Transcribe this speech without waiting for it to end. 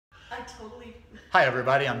totally. Hi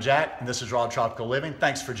everybody, I'm Jack and this is Raw Tropical Living.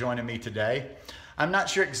 Thanks for joining me today. I'm not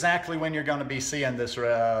sure exactly when you're going to be seeing this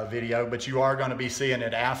video, but you are going to be seeing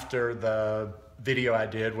it after the video I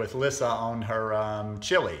did with Lissa on her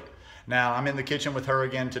chili. Now I'm in the kitchen with her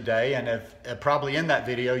again today, and if probably in that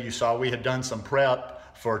video you saw we had done some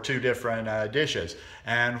prep for two different dishes.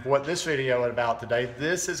 And what this video is about today,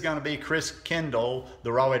 this is going to be Kendall,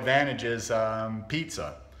 the Raw Advantages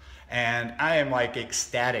pizza. And I am like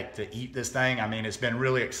ecstatic to eat this thing. I mean, it's been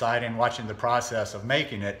really exciting watching the process of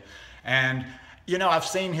making it. And you know, I've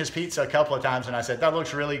seen his pizza a couple of times and I said, that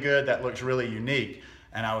looks really good, that looks really unique.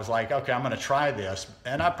 And I was like, okay, I'm gonna try this.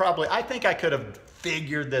 And I think I could have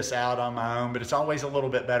figured this out on my own, but it's always a little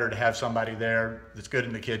bit better to have somebody there that's good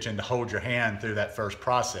in the kitchen to hold your hand through that first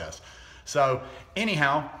process. So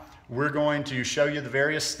anyhow, we're going to show you the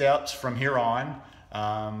various steps from here on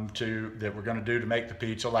that we're going to do to make the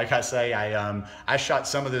pizza. Like I say, I shot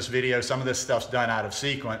some of this video, some of this stuff's done out of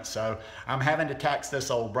sequence, so I'm having to tax this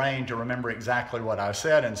old brain to remember exactly what I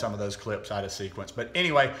said in some of those clips out of sequence. But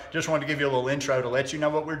anyway, just wanted to give you a little intro to let you know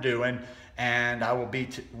what we're doing, and I will be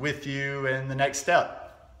with you in the next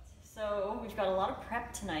step. So we've got a lot of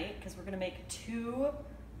prep tonight because we're going to make two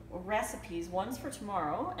recipes. One's for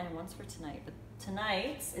tomorrow and one's for tonight. But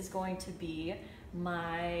tonight's is going to be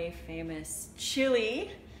my famous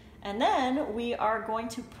chili, and then we are going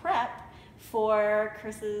to prep for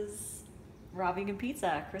Chris's raw vegan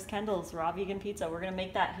pizza, Chris Kendall's raw vegan pizza. We're gonna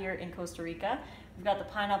make that here in Costa Rica. We've got the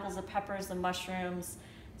pineapples, the peppers, the mushrooms,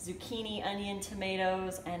 zucchini, onion,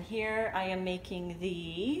 tomatoes, and here I am making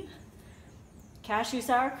the cashew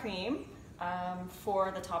sour cream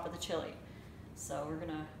for the top of the chili. So we're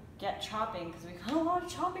gonna get chopping because we've got a lot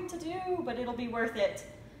of chopping to do, but it'll be worth it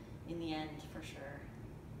in the end for sure.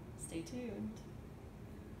 Stay tuned.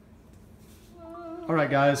 All right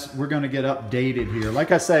guys, we're going to get updated here.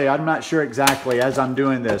 Like I say, I'm not sure exactly as I'm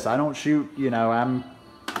doing this. I don't shoot, you know, I'm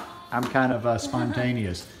kind of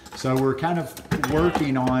spontaneous. So we're kind of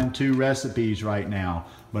working on two recipes right now,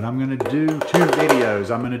 but I'm going to do two videos.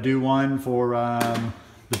 I'm going to do one for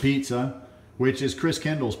the pizza, which is Chris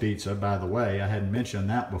Kendall's pizza, by the way. I hadn't mentioned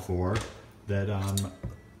that before, that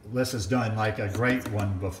Lissa's done like a great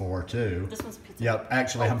one before too. This one's pizza. Yep,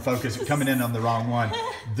 actually I'm coming in on the wrong one.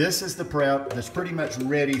 This is the prep that's pretty much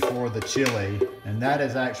ready for the chili, and that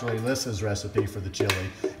is actually Lissa's recipe for the chili.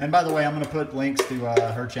 And by the way, I'm going to put links to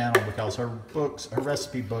her channel because her books, her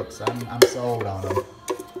recipe books, I'm sold on them.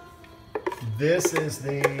 This is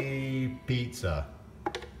the pizza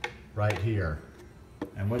right here.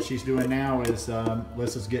 And what she's doing now is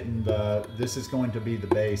Lissa's getting this is going to be the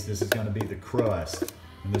base, this is going to be the crust.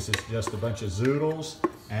 And this is just a bunch of zoodles,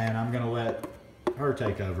 and I'm going to let her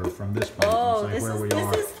take over from this point and say where we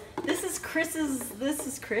are. This is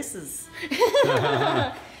Chris's.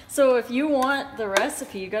 So if you want the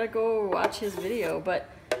recipe, you got to go watch his video.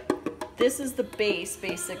 But this is the base,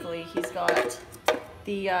 basically. He's got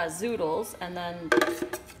the zoodles, and then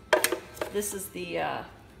this is the,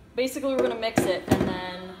 basically we're going to mix it and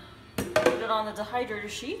then put it on the dehydrator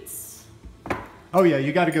sheets. Oh yeah,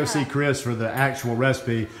 you got to go see Chris for the actual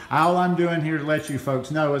recipe. All I'm doing here to let you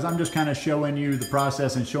folks know is I'm just kind of showing you the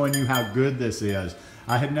process and showing you how good this is.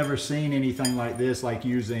 I had never seen anything like this, like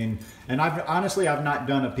using, and honestly I've not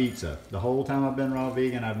done a pizza. The whole time I've been raw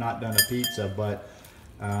vegan, I've not done a pizza, but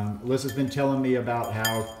Lissa's been telling me about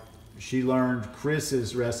how she learned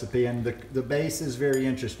Chris's recipe, and the base is very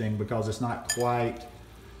interesting because it's not quite,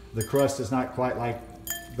 the crust is not quite like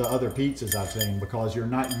the other pizzas I've seen, because you're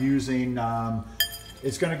not using,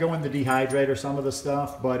 it's going to go in the dehydrator, some of the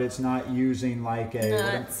stuff, but it's not using like a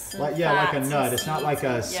nuts like a nut. It's not like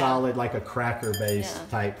a solid, like a cracker base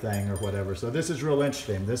type thing or whatever. So this is real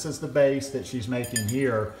interesting. This is the base that she's making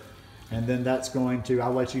here, and then that's going to,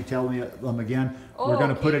 I'll let you tell me them again. We're going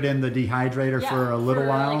to put it in the dehydrator for a little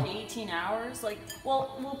while. Like 18 hours. Like,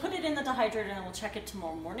 well, we'll put it in the dehydrator and then we'll check it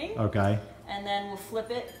tomorrow morning. Okay. And then we'll flip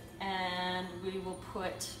it, and we will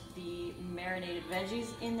put the marinated veggies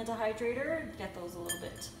in the dehydrator, get those a little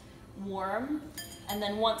bit warm. And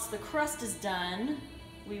then once the crust is done,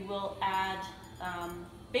 we will add,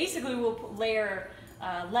 basically we'll layer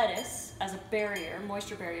lettuce as a barrier,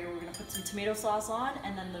 moisture barrier. We're gonna put some tomato sauce on,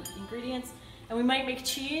 and then the ingredients. And we might make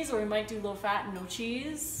cheese, or we might do low fat and no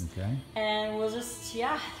cheese. Okay. And we'll just, there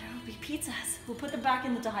will be pizzas. We'll put them back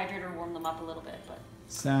in the dehydrator, warm them up a little bit, but.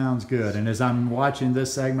 Sounds good. And as I'm watching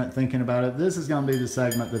this segment, thinking about it, this is going to be the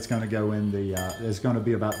segment that's going to go in the, it's going to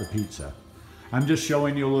be about the pizza. I'm just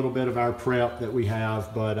showing you a little bit of our prep that we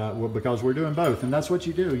have, but because we're doing both, and that's what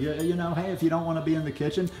you do. You know, hey, if you don't want to be in the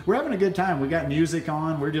kitchen, we're having a good time. We got music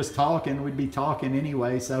on. We're just talking. We'd be talking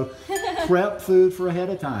anyway, so prep food for ahead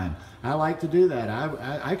of time. I like to do that.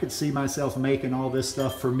 I could see myself making all this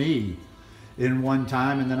stuff for me in one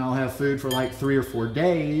time, and then I'll have food for like 3 or 4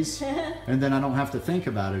 days, and then I don't have to think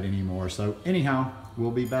about it anymore. So anyhow,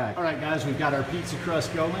 we'll be back. All right, guys, we've got our pizza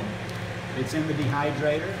crust going. It's in the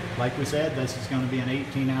dehydrator. Like we said, this is going to be an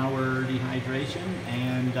 18-hour dehydration,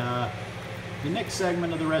 and the next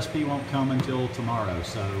segment of the recipe won't come until tomorrow.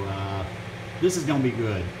 So this is going to be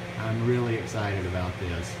good. I'm really excited about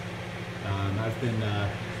this. I've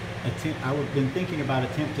been thinking about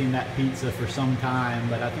attempting that pizza for some time,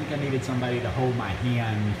 but I think I needed somebody to hold my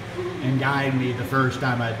hand and guide me the first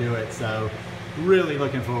time I do it. So really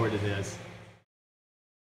looking forward to this.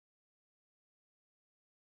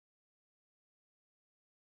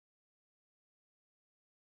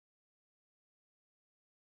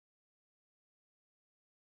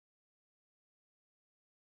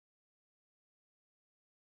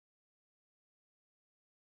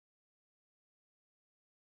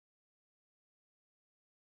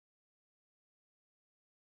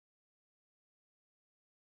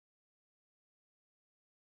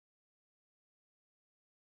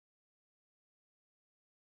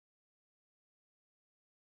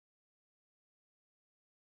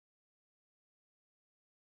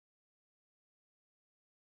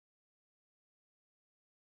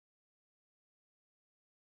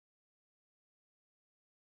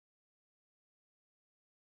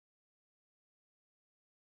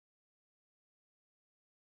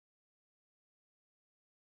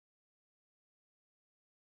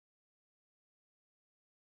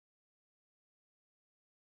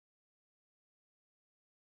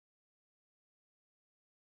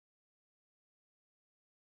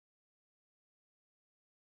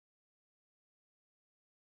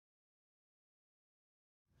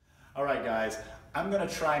 All right, guys, I'm gonna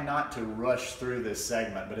try not to rush through this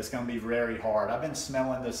segment, but it's gonna be very hard. I've been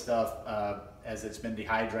smelling this stuff as it's been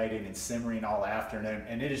dehydrating and simmering all afternoon,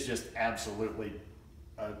 and it is just absolutely,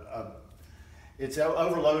 it's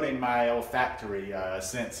overloading my olfactory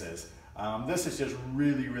senses. This is just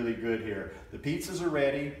really, really good here. The pizzas are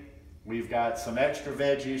ready. We've got some extra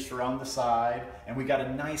veggies for on the side, and we got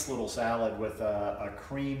a nice little salad with a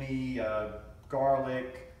creamy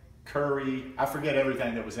garlic, curry. I forget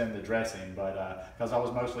everything that was in the dressing, but because I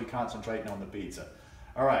was mostly concentrating on the pizza.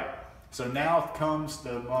 All right, so now comes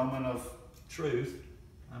the moment of truth.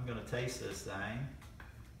 I'm gonna taste this thing.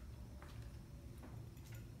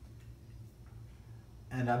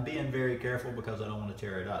 And I'm being very careful because I don't want to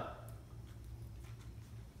tear it up.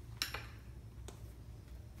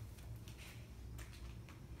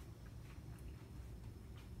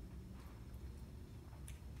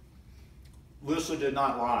 Lissa did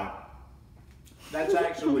not lie. That's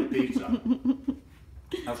actually pizza.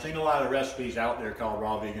 I've seen a lot of recipes out there called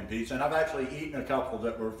raw vegan pizza, and I've actually eaten a couple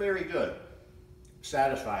that were very good,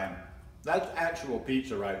 satisfying. That's actual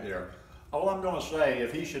pizza right there. All I'm going to say,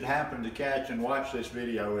 if he should happen to catch and watch this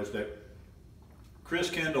video, is that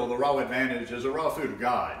Chris Kendall, the Raw Advantage, is a raw food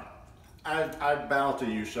god. I bow to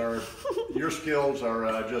you, sir. Your skills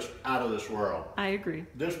are just out of this world. I agree.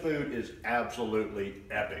 This food is absolutely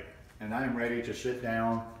epic. And I am ready to sit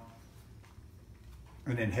down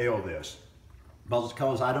and inhale this.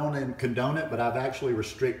 Because I don't condone it, but I've actually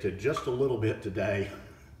restricted just a little bit today